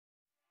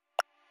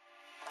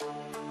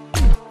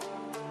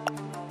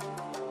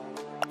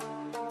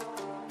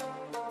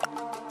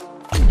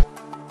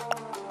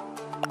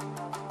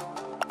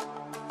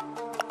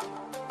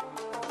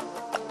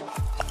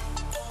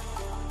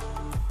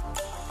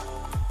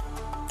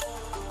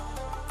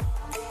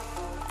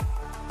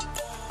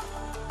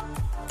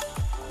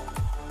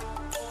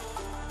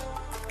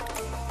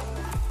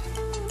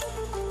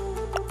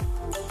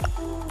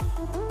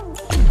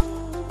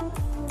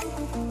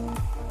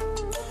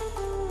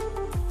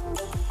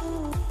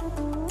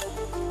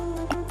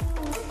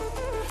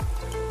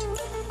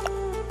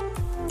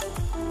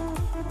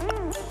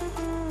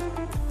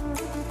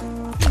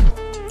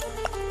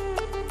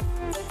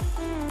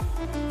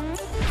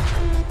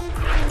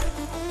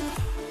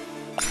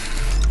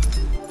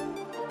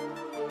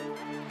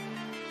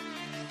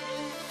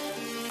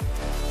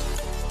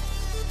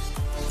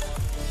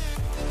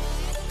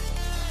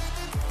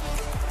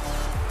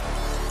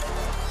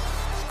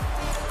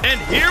And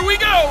here we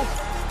go!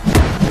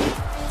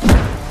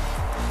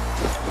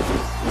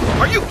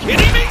 Are you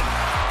kidding me?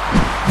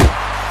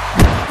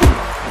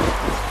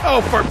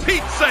 Oh, for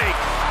Pete's sake!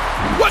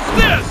 What's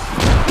this?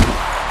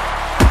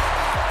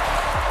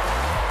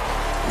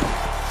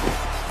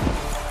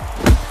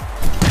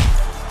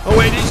 Oh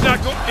wait, he's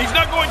not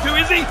going to,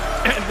 is he?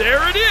 And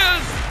there it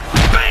is!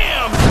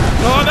 Bam!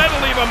 Oh,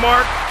 that'll leave a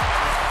mark.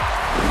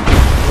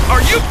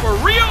 Are you for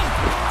real?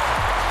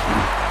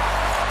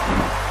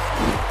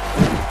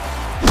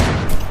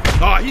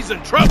 Oh, he's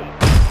in trouble.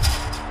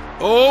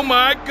 Oh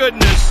my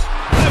goodness.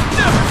 I've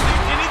never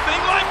seen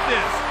anything like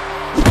this.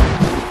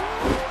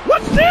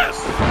 What's this?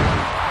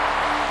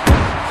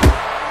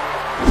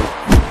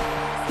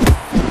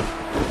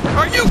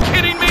 Are you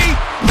kidding me?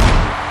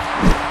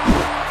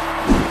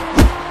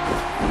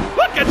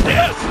 Look at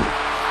this!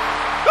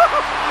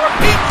 For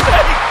Pete's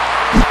sake!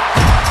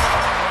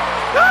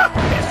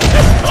 He's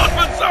just gone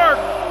berserk!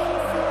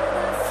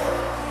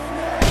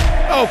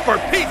 Oh, for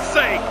Pete's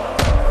sake!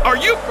 Are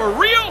you for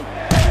real?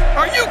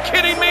 Are you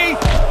kidding me?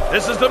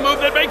 This is the move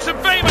that makes him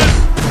famous!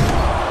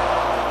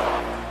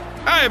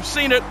 I have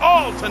seen it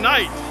all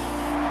tonight!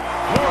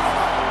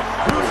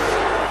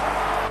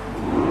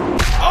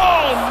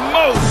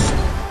 Almost!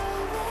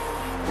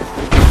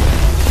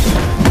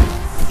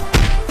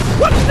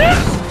 What's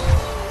this?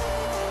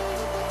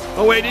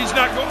 Oh wait, he's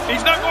not going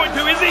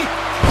to, is he?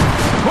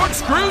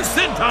 Corkscrew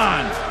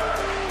senton!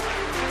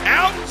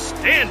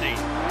 Outstanding!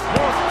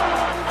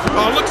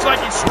 Oh, looks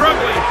like he's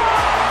struggling.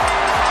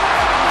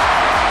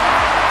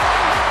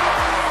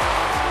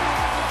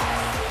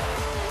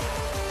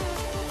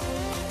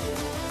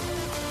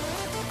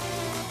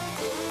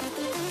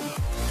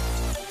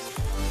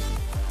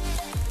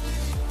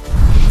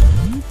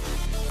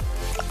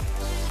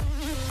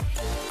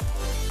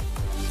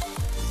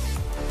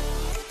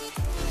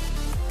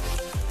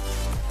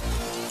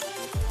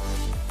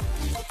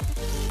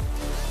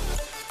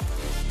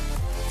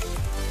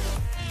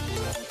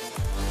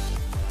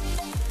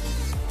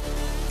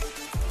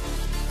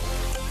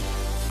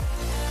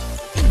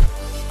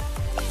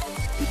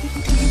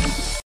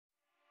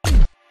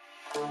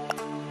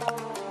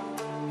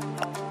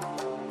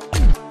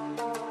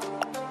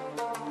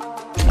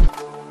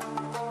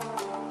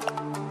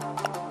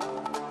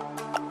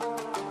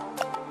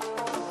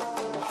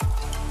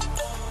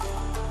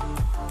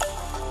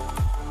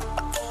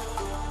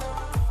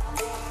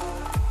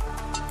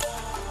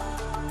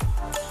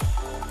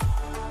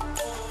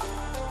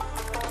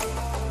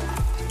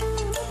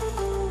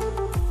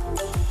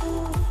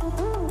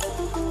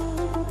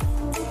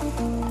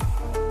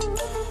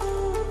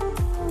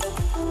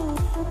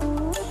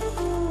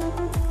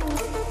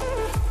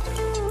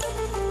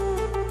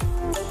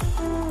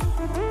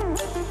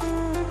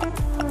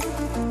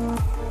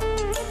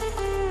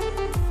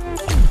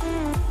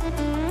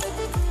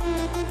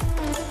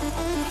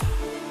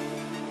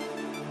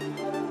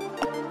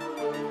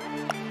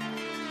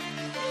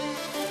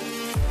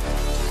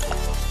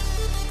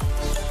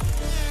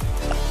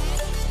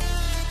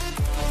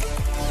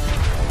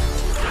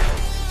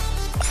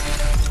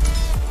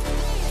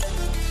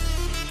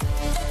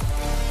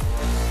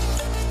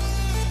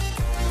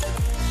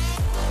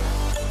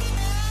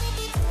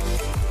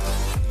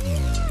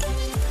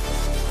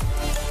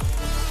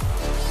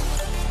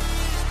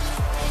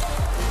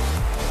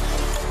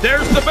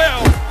 There's the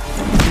bell.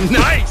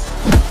 Nice.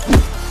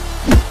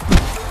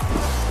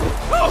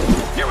 Oh,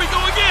 here we go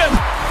again.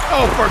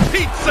 Oh, for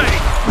Pete's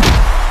sake.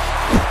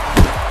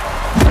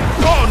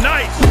 Oh,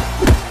 nice.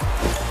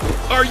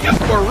 Are you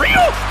for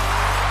real?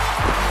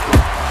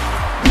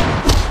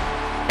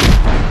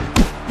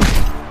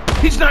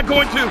 He's not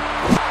going to,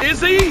 is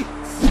he?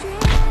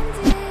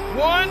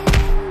 1,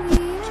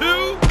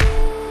 2,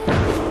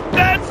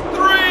 that's 3.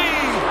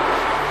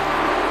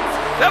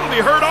 That'll be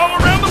heard all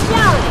around the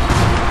world.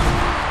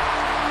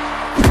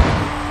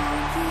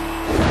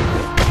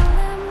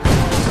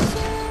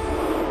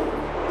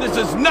 This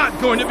is not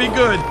going to be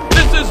good.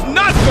 This is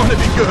not going to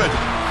be good.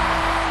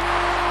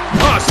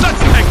 Oh, such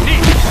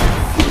technique.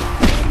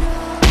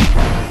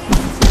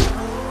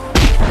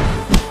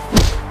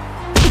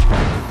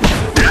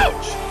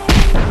 Ouch!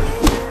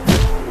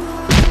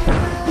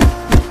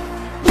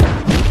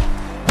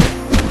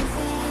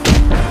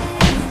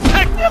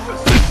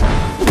 Magnificent!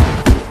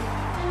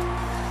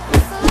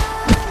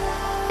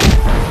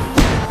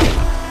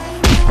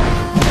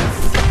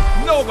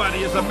 Nobody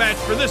is a match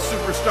for this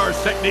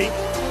superstar's technique.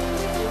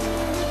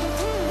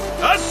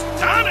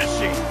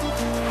 Astonishing!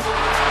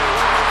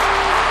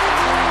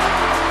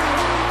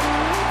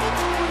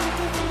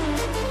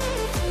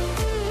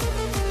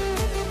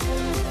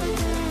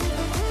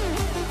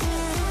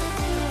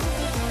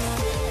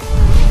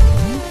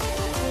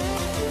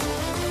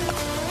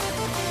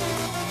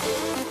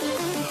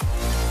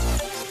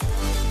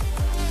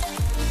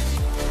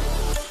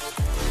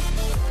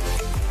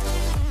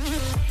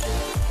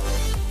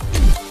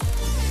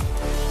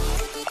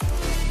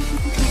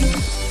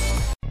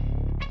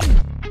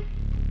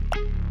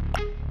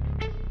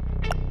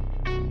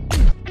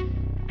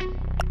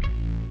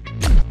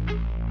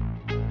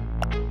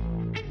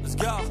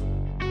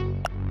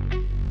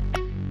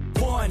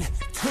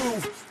 2,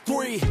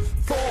 3,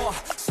 4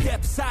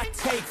 steps I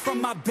take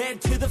from my bed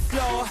to the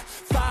floor.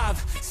 5,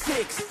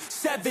 6,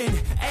 7,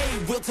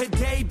 8. Will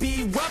today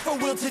be rough or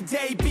will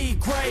today be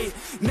great?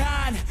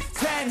 9,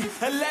 10,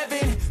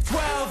 11,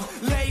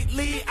 12.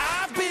 Lately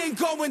I've been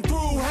going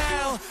through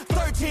hell.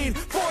 13,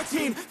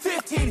 14,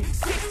 15,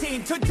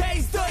 16.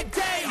 Today's the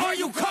day. Are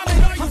you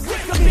coming? Are you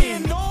sick of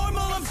being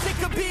normal? I'm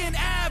sick of being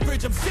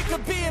average. I'm sick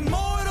of being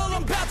mortal.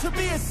 I'm about to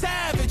be a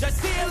savage. I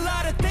see a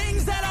lot of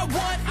things that I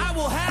want, I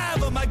will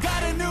have them. I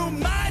got a new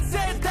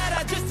mindset that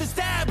I just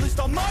established.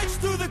 I'll march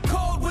through the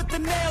cold with the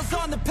nails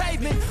on the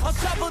pavement. I'll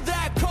shovel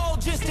that coal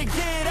just to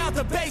get out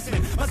the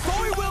basement. My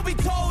story will be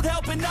told,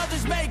 helping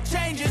others make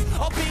changes.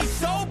 I'll be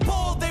so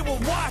bold they will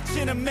watch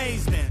in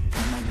amazement.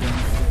 Am I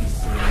gonna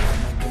face it? Am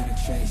I gonna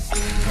chase it?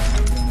 Am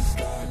I gonna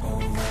start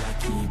over? I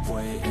keep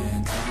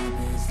waiting. Time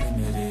is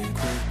limited,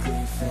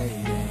 quickly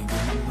fading.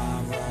 Get my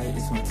mind right,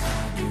 it's my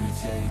time to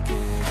take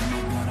it. Am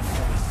I gonna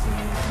face it?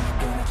 Am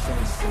I gonna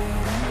chase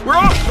it? We're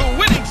off to a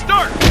winning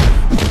start.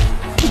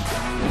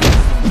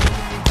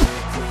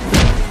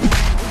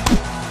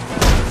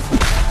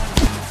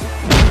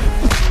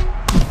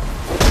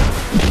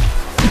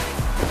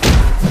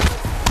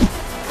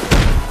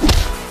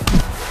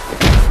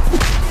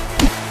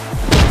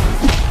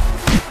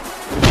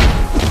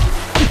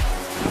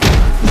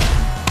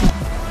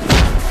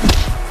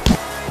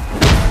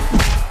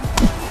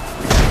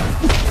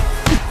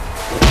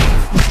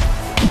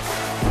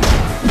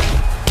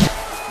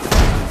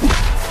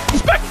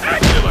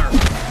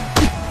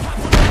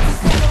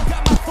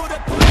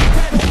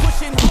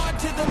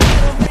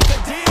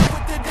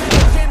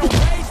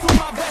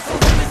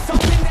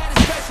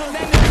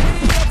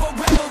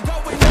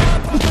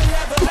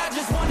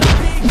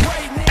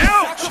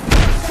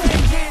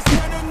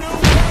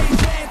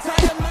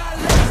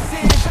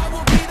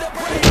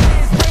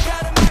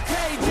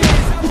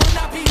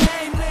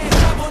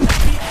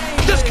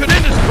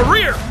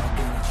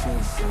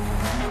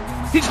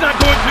 He's not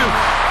going to,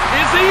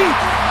 is he?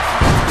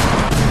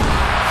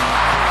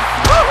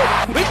 Woo!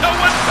 We know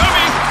what's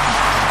coming.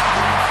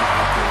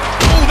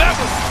 Oh, that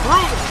was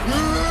brutal.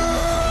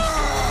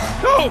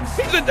 Oh,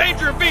 he's in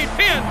danger of being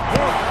pinned.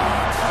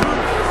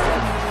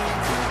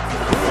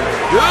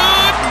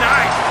 Good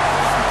night.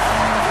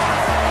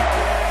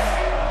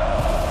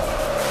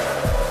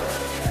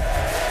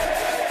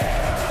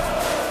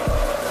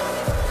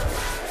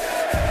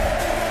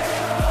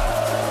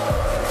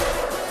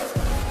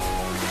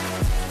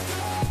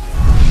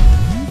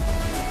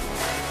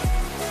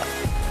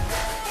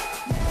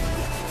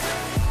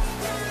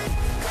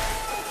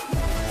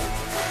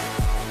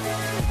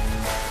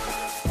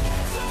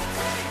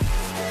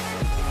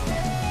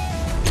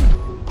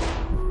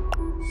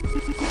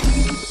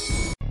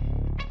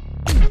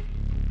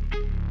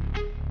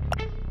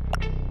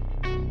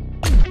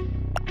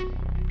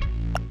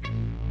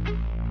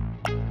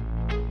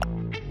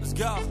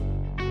 Go.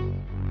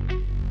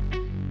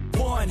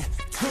 1,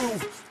 2,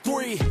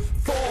 3,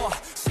 4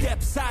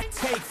 steps I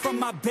take from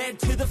my bed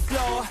to the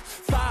floor.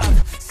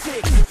 5,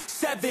 6,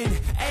 7,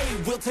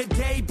 8. Will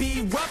today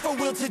be rough or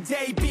will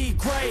today be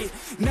great?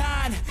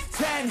 9,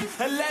 10,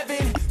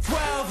 11,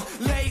 12.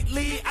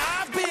 Lately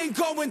I've been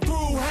going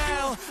through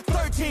hell.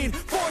 13,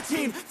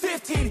 14,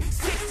 15,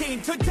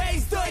 16.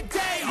 Today's the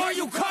day. Are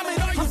you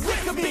coming? Are you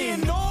sick of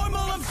being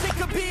normal? I'm sick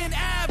of being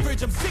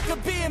average. I'm sick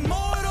of being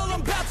mortal. I'm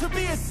about to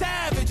be a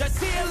savage. I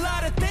see a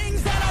lot of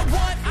things that I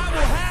want, I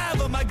will have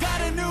them. I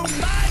got a new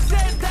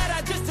mindset that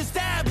I just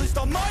established.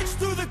 I'll march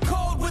through the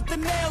cold with the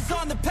nails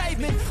on the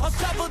pavement. I'll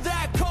shovel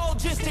that coal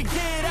just to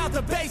get out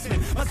the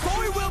basement. My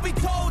story will be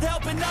told,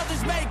 helping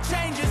others make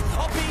changes.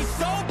 I'll be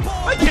so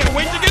bold. I can't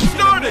wait to get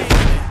started.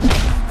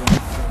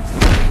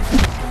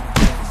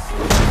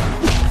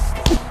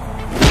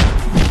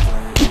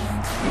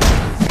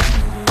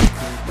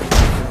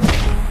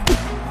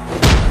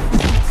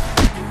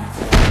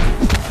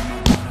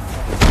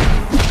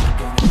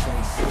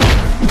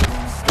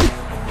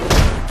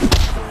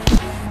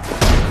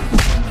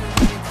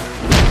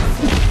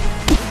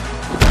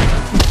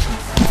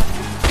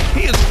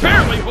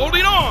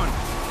 Holding on.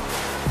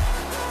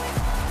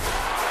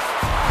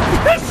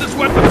 This is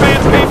what the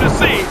fans came to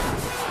see.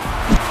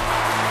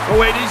 Oh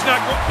wait, he's not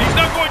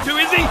going to,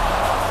 is he?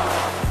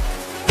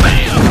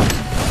 Bam!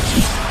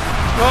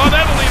 Oh,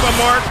 that'll leave a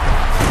mark.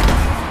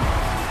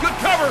 Good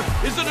cover.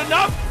 Is it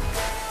enough?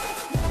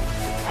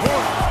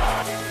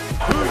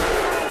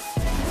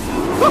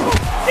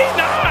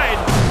 Denied.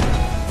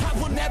 I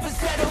will never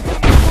settle.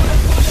 Got my foot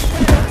up on the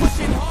pedal,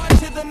 pushing hard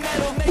to the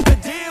metal. Make a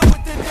deal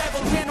with the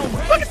devil.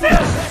 Look at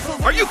this.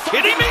 Are you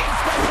kidding me?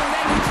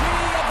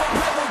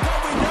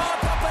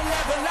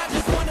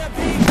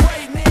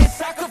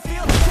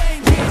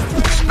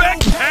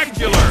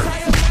 Spectacular!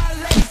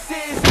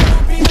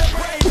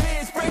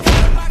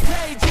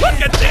 Look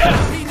at this!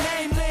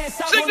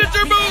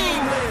 Signature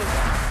move!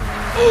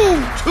 Ooh,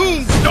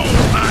 tombstone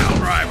pile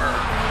driver!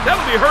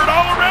 That'll be heard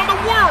all around the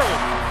world!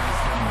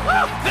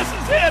 Well, this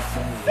is it!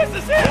 This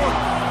is it!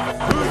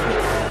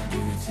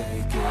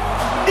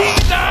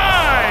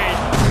 Denied!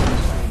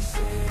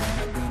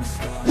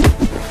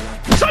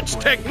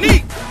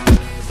 technique!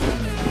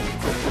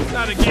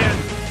 Not again.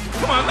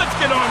 Come on, let's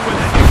get on with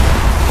it.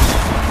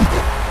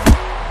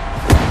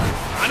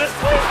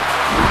 Honestly?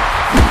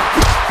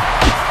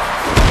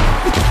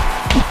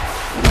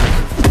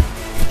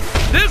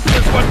 This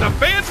is what the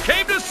fans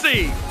came to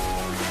see.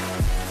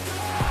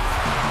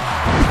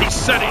 He's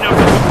setting up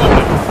his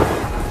opponent.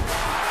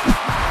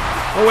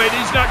 Oh wait,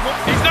 he's not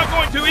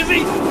going to, is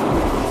he?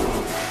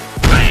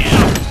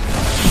 Bam!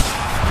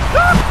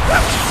 Ah,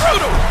 that's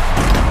brutal!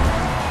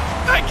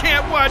 I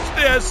can't watch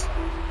this.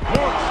 1,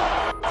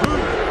 2,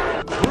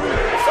 3,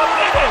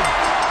 submitted!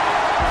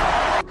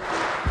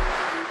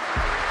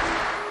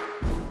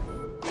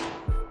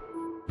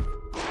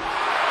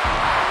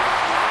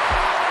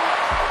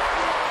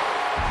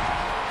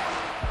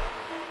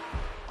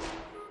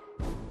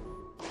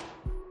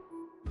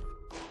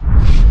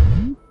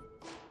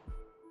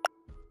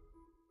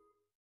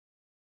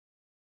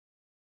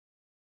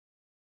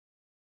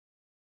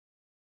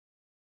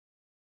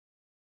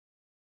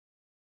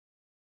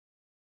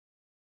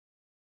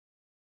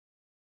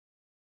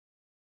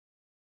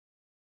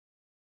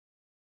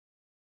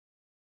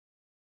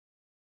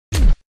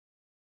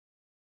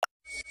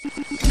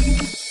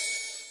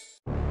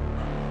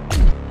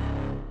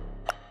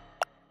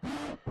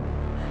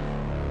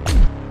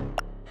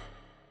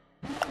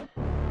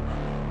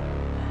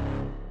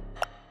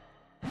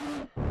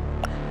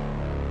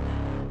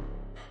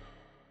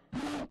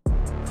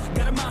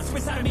 Got a monster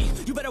inside of me,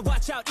 you better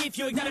watch out if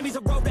you ignite me. A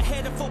road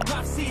ahead of full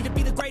prophecy to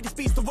be the greatest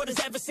beast the world has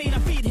ever seen. I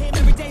feed him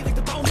every day like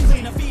the bones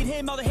clean. I feed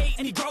him all the hate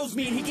and he grows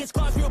me, and he gets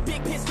claws real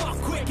big, pissed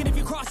off quick. And if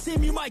you cross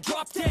him, you might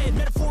drop dead.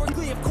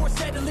 Metaphorically, of course,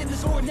 settling the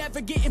sword,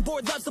 never getting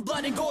bored, loves the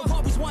blood and gore.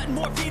 Always wanting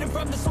more, feeding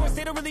from the source.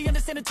 They don't really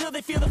understand until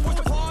they feel the force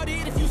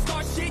departed. If you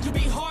start shit, you'll be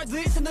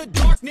heartless in the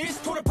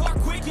darkness. Torn apart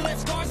quick, you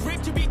left scars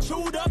ripped to be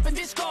chewed up and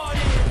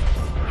discarded.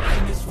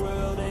 And this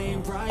world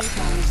ain't right,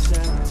 I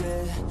accept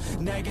it.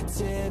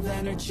 Negative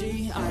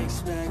energy, I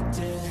expect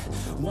it.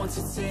 Once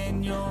it's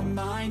in your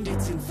mind,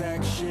 it's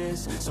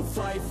infectious. So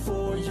fight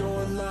for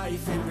your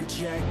life and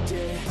reject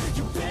it.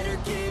 You better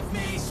give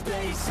me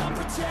space, I'm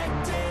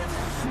protective.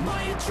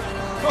 My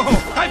adrenaline.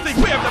 Oh, I think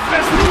we have the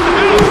best team in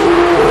the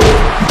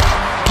house!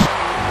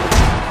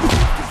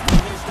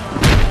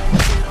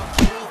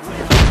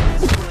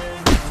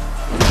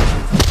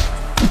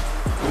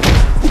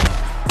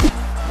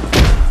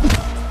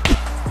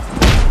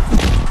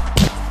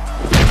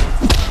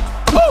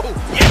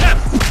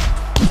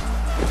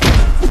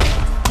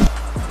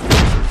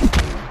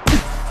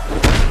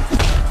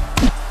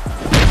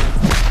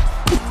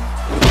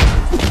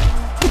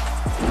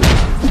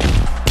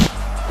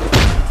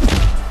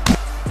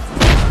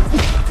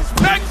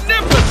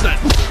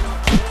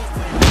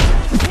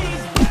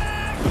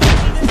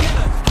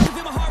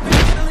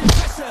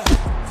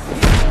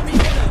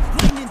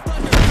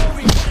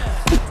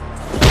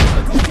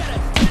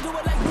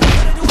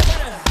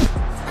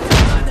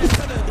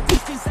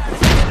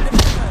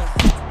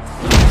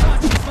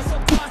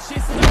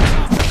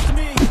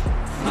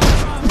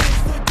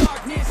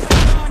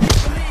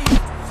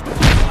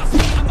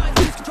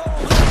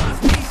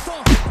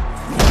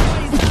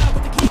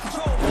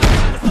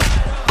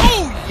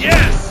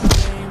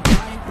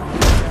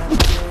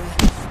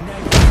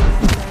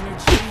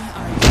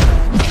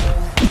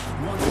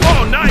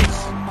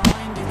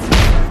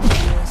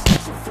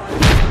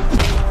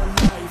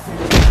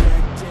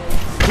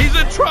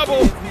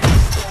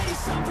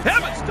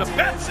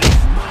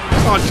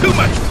 Oh, too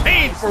much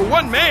pain for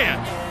one man.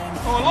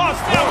 Oh, a loss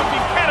now would be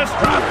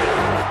catastrophic.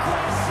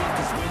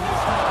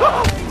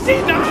 Oh,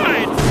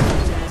 denied.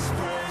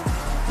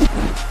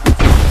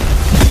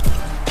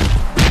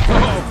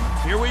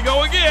 Oh, here we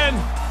go again.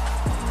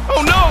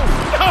 Oh, no.